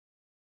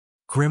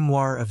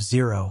Grimoire of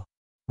Zero,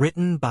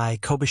 written by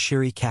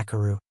Kobashiri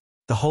Kakeru,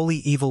 The Holy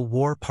Evil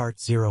War Part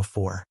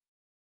 04.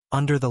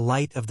 Under the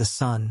light of the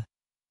sun,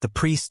 the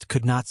priest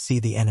could not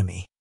see the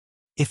enemy.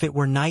 If it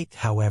were night,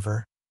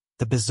 however,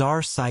 the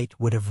bizarre sight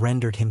would have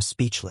rendered him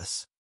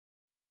speechless.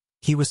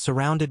 He was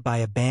surrounded by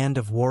a band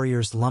of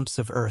warriors, lumps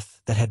of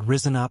earth that had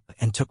risen up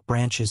and took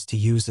branches to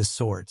use as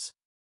swords.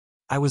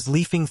 I was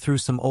leafing through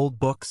some old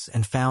books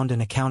and found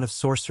an account of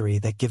sorcery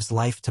that gives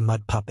life to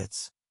mud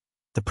puppets,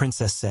 the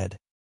princess said.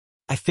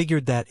 I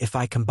figured that if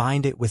I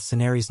combined it with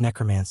Mercenary's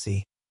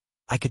necromancy,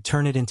 I could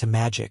turn it into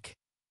magic,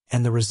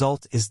 and the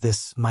result is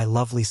this, my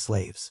lovely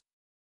slaves.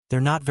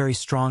 They're not very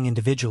strong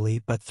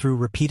individually, but through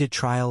repeated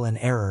trial and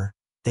error,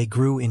 they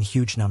grew in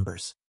huge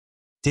numbers.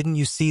 Didn't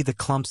you see the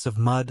clumps of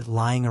mud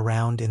lying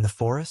around in the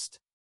forest?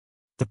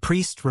 The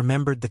priest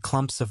remembered the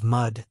clumps of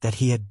mud that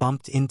he had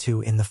bumped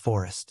into in the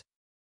forest.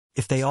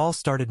 If they all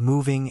started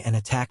moving and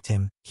attacked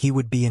him, he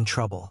would be in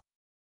trouble.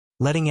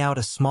 Letting out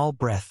a small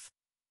breath,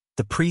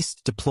 the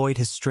priest deployed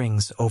his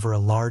strings over a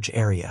large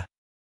area.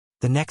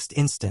 The next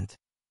instant,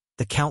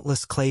 the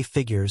countless clay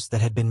figures that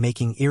had been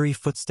making eerie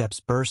footsteps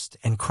burst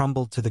and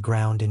crumbled to the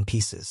ground in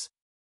pieces.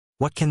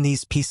 What can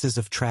these pieces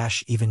of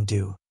trash even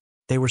do?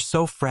 They were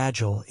so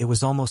fragile it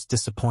was almost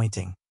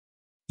disappointing.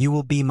 You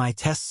will be my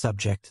test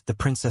subject, the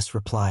princess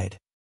replied.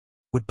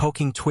 Would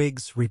poking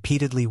twigs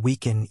repeatedly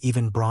weaken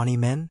even brawny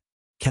men?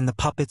 Can the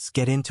puppets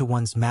get into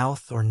one's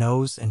mouth or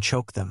nose and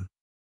choke them?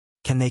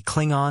 Can they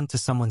cling on to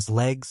someone's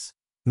legs,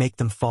 make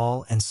them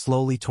fall and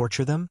slowly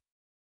torture them?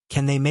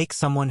 Can they make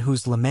someone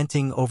who's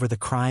lamenting over the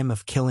crime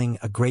of killing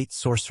a great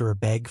sorcerer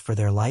beg for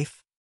their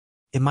life?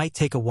 It might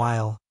take a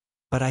while,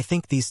 but I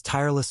think these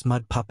tireless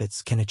mud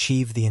puppets can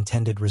achieve the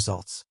intended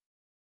results.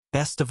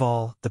 Best of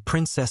all, the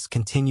princess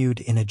continued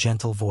in a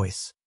gentle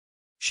voice.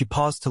 She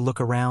paused to look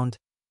around,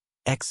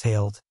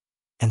 exhaled,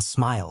 and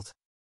smiled.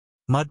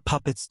 Mud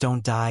puppets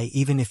don't die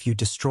even if you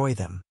destroy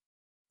them.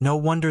 No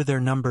wonder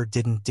their number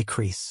didn't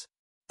decrease.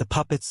 The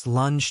puppets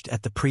lunged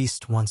at the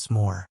priest once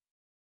more.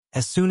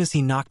 As soon as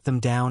he knocked them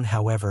down,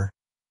 however,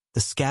 the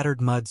scattered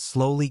mud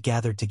slowly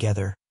gathered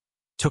together,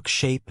 took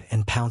shape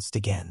and pounced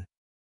again.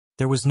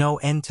 There was no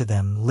end to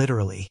them,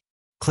 literally.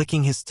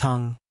 Clicking his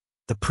tongue,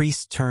 the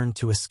priest turned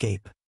to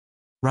escape.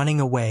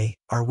 Running away,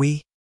 are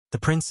we? The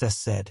princess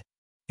said.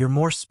 You're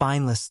more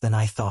spineless than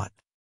I thought.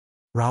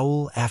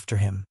 Raoul after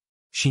him.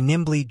 She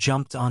nimbly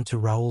jumped onto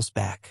Raoul's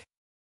back.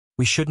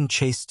 We shouldn't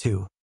chase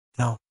too.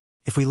 No.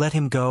 If we let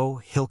him go,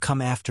 he'll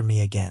come after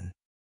me again.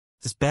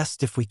 It's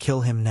best if we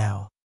kill him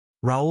now.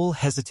 Raoul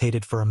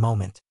hesitated for a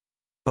moment,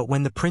 but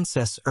when the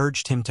princess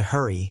urged him to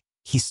hurry,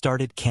 he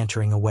started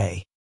cantering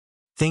away.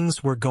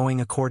 Things were going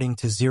according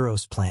to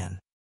Zero's plan.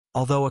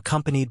 Although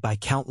accompanied by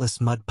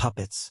countless mud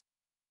puppets,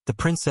 the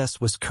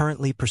princess was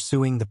currently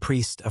pursuing the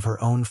priest of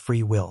her own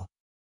free will.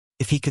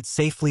 If he could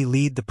safely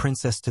lead the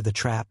princess to the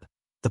trap,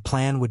 the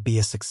plan would be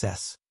a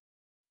success.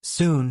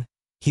 Soon,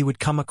 he would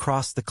come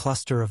across the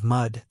cluster of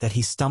mud that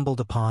he stumbled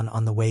upon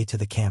on the way to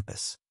the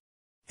campus.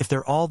 If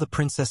they're all the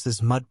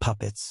princess's mud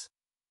puppets,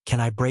 can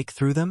I break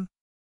through them?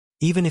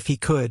 Even if he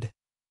could,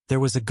 there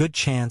was a good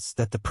chance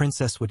that the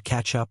princess would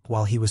catch up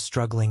while he was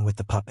struggling with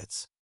the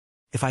puppets.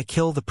 If I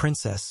kill the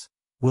princess,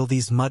 will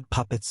these mud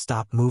puppets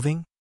stop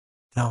moving?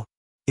 No,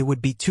 it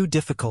would be too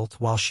difficult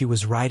while she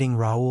was riding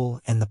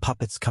Raoul and the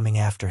puppets coming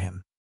after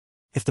him.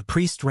 If the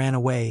priest ran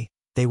away,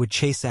 they would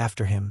chase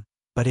after him,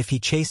 but if he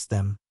chased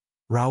them,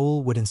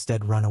 Raoul would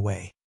instead run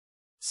away.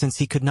 Since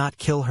he could not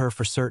kill her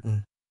for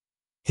certain,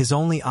 his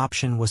only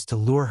option was to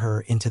lure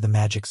her into the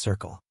magic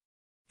circle.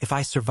 If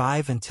I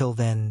survive until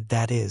then,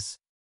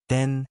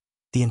 then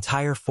the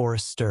entire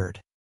forest stirred.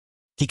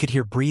 He could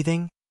hear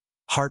breathing,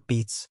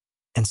 heartbeats,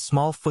 and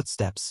small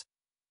footsteps,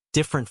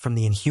 different from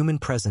the inhuman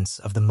presence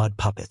of the mud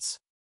puppets.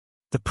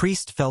 The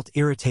priest felt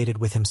irritated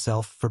with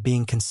himself for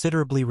being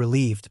considerably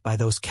relieved by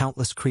those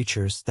countless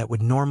creatures that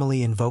would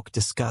normally invoke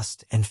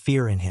disgust and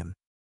fear in him.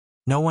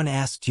 No one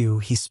asked you,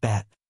 he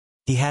spat.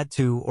 He had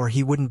to, or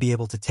he wouldn't be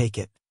able to take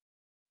it.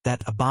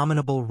 That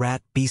abominable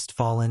rat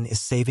Beastfallen is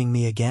saving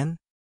me again?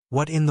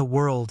 What in the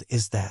world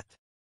is that?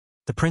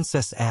 The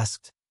princess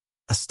asked,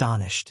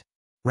 astonished.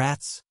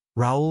 Rats,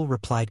 Raoul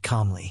replied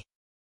calmly.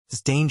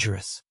 It's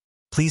dangerous.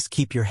 Please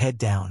keep your head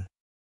down.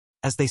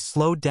 As they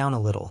slowed down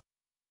a little,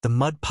 the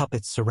mud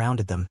puppets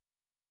surrounded them,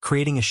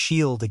 creating a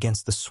shield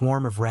against the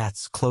swarm of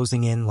rats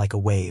closing in like a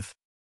wave.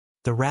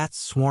 The rats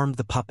swarmed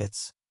the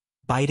puppets,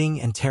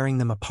 biting and tearing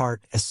them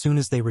apart as soon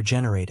as they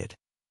regenerated,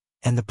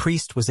 and the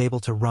priest was able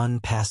to run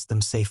past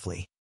them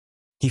safely.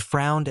 He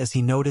frowned as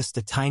he noticed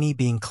a tiny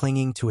being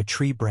clinging to a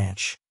tree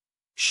branch,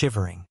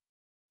 shivering.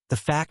 The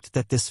fact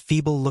that this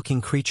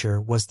feeble-looking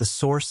creature was the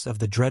source of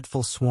the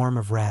dreadful swarm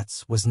of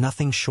rats was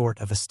nothing short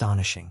of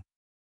astonishing.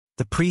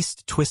 The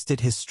priest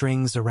twisted his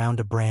strings around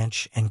a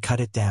branch and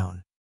cut it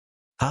down.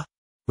 Huh?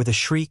 With a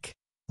shriek,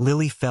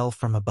 Lily fell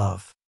from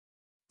above.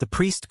 The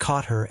priest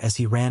caught her as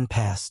he ran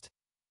past,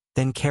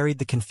 then carried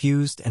the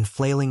confused and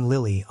flailing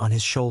Lily on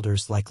his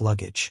shoulders like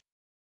luggage.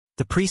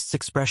 The priest's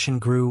expression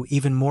grew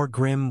even more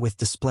grim with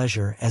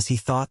displeasure as he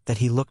thought that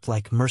he looked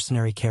like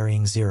mercenary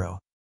carrying Zero.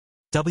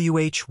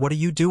 What are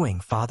you doing,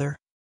 father?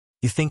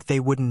 You think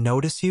they wouldn't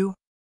notice you?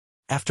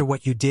 After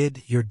what you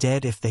did, you're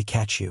dead if they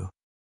catch you.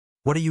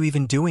 What are you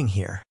even doing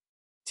here?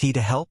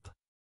 To help?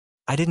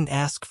 I didn't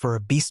ask for a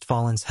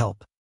Beastfallen's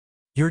help.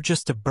 You're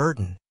just a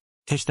burden.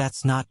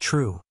 That's not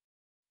true.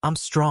 I'm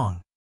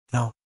strong.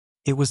 No,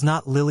 it was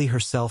not Lily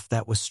herself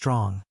that was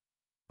strong,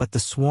 but the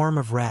swarm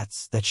of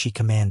rats that she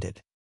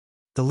commanded.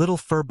 The little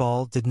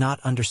furball did not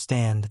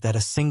understand that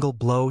a single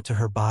blow to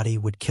her body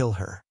would kill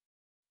her.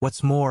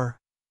 What's more,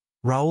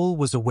 Raoul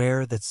was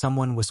aware that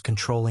someone was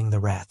controlling the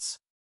rats.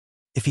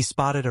 If he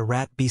spotted a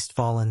rat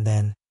Beastfallen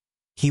then,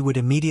 he would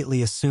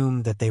immediately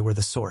assume that they were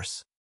the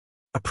source.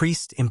 A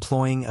priest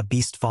employing a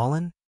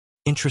Beastfallen?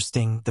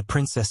 Interesting, the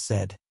princess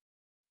said.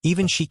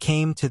 Even she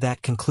came to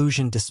that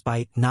conclusion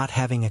despite not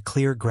having a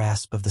clear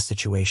grasp of the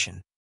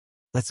situation.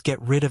 Let's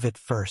get rid of it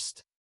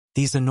first.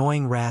 These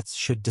annoying rats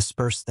should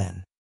disperse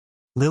then.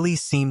 Lily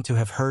seemed to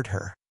have heard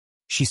her.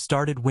 She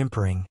started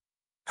whimpering,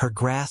 her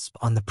grasp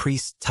on the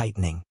priest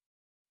tightening.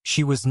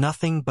 She was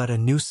nothing but a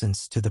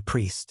nuisance to the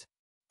priest.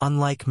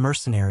 Unlike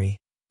mercenary,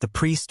 the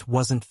priest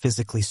wasn't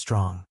physically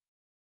strong.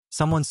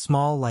 Someone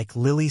small like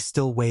Lily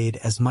still weighed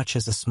as much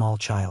as a small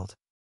child.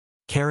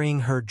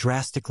 Carrying her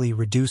drastically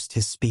reduced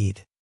his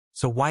speed.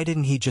 So why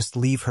didn't he just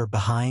leave her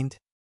behind?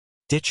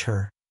 Ditch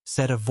her,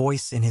 said a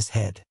voice in his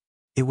head.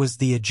 It was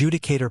the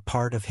adjudicator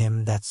part of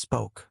him that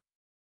spoke.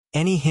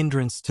 Any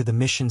hindrance to the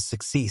mission's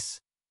success,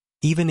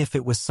 even if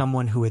it was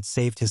someone who had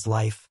saved his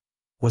life,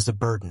 was a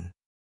burden.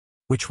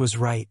 Which was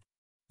right,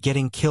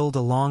 getting killed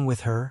along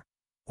with her,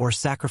 or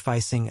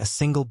sacrificing a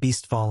single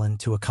Beastfallen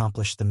to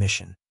accomplish the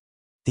mission?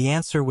 The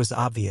answer was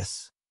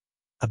obvious.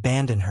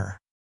 Abandon her.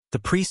 The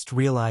priest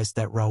realized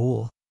that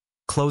Raoul,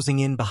 closing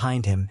in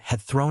behind him,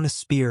 had thrown a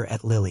spear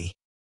at Lily.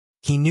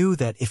 He knew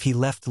that if he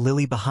left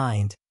Lily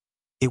behind,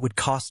 it would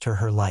cost her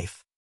her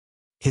life.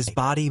 His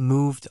body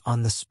moved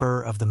on the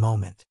spur of the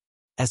moment.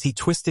 As he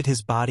twisted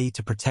his body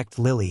to protect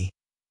Lily,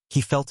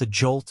 he felt a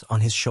jolt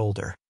on his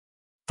shoulder.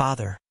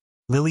 Father!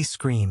 Lily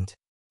screamed.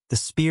 The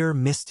spear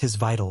missed his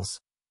vitals,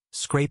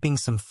 scraping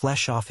some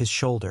flesh off his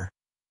shoulder,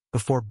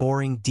 before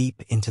boring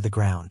deep into the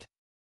ground.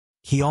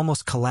 He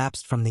almost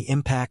collapsed from the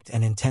impact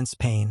and intense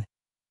pain,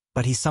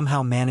 but he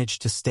somehow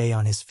managed to stay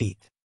on his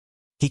feet.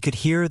 He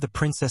could hear the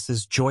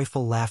princess's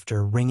joyful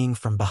laughter ringing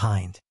from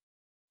behind.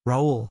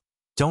 Raoul,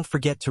 don't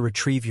forget to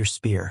retrieve your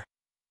spear.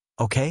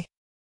 Okay?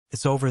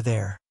 It's over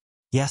there.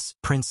 Yes,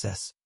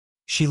 princess.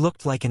 She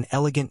looked like an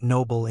elegant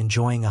noble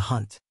enjoying a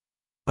hunt.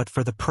 But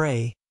for the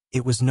prey,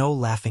 it was no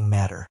laughing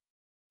matter.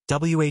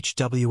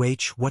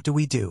 What do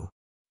we do?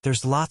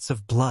 There's lots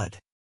of blood.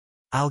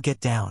 I'll get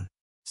down.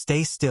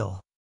 Stay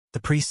still, the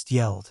priest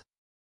yelled.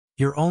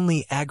 You're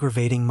only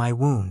aggravating my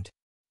wound.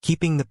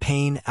 Keeping the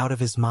pain out of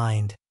his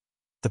mind,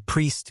 the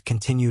priest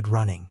continued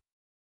running.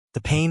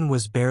 The pain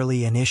was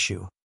barely an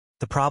issue.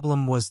 The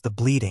problem was the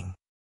bleeding.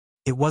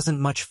 It wasn't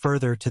much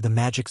further to the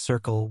magic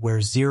circle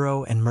where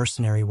Zero and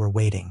Mercenary were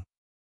waiting.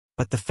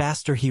 But the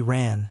faster he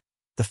ran,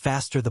 the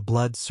faster the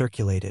blood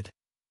circulated,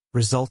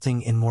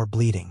 resulting in more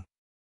bleeding.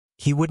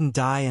 He wouldn't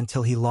die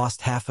until he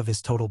lost half of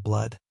his total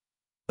blood,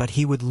 but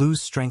he would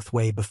lose strength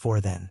way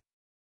before then.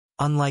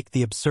 Unlike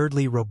the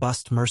absurdly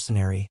robust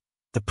mercenary,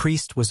 the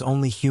priest was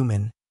only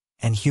human,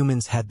 and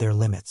humans had their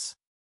limits.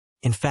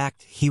 In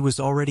fact, he was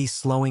already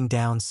slowing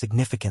down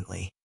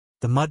significantly.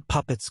 The mud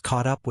puppets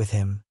caught up with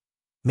him,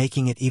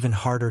 making it even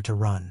harder to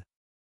run.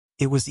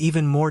 It was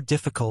even more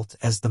difficult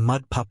as the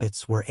mud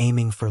puppets were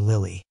aiming for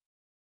Lily.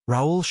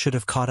 Raoul should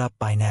have caught up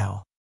by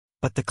now,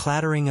 but the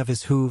clattering of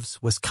his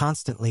hooves was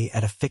constantly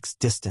at a fixed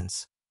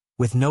distance,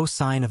 with no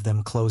sign of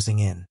them closing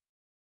in.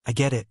 I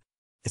get it.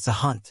 It's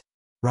a hunt.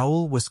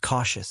 Raoul was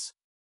cautious.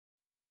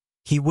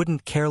 He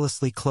wouldn't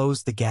carelessly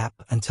close the gap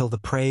until the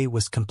prey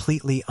was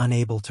completely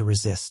unable to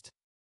resist.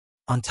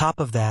 On top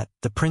of that,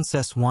 the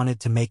princess wanted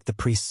to make the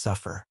priest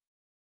suffer.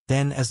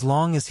 Then, as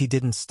long as he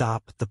didn't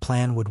stop, the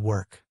plan would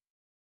work.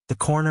 The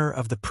corner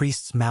of the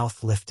priest's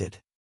mouth lifted.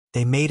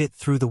 They made it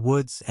through the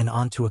woods and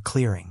onto a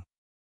clearing.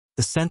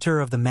 The center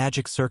of the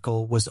magic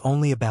circle was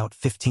only about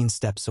 15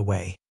 steps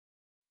away.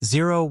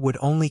 Zero would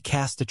only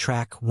cast a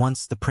track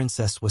once the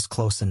princess was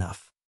close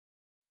enough.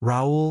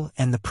 Raoul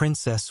and the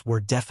princess were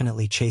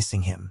definitely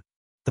chasing him.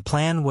 The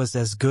plan was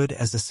as good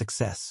as a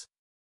success.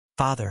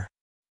 Father,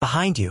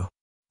 behind you!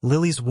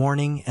 Lily's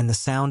warning and the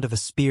sound of a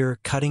spear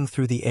cutting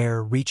through the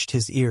air reached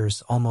his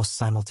ears almost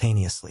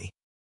simultaneously.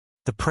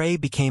 The prey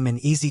became an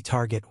easy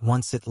target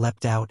once it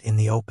leapt out in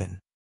the open.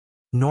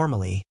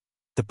 Normally,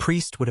 the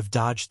priest would have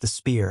dodged the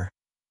spear,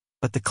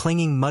 but the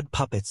clinging mud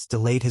puppets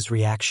delayed his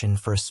reaction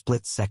for a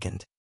split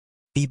second.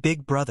 Be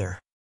big brother!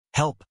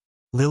 Help!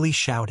 Lily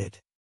shouted.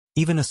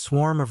 Even a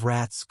swarm of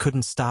rats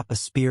couldn't stop a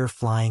spear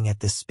flying at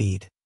this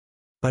speed.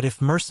 But if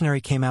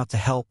Mercenary came out to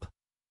help,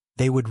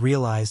 they would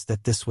realize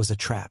that this was a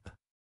trap.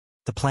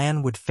 The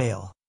plan would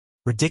fail.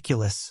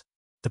 Ridiculous,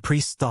 the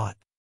priest thought.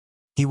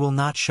 He will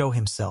not show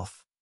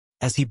himself.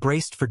 As he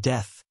braced for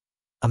death,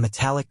 a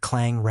metallic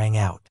clang rang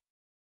out.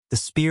 The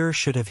spear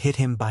should have hit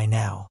him by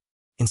now.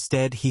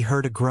 Instead, he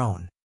heard a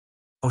groan.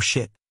 Oh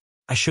shit,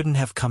 I shouldn't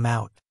have come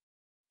out.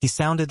 He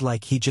sounded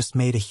like he just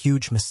made a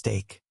huge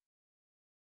mistake.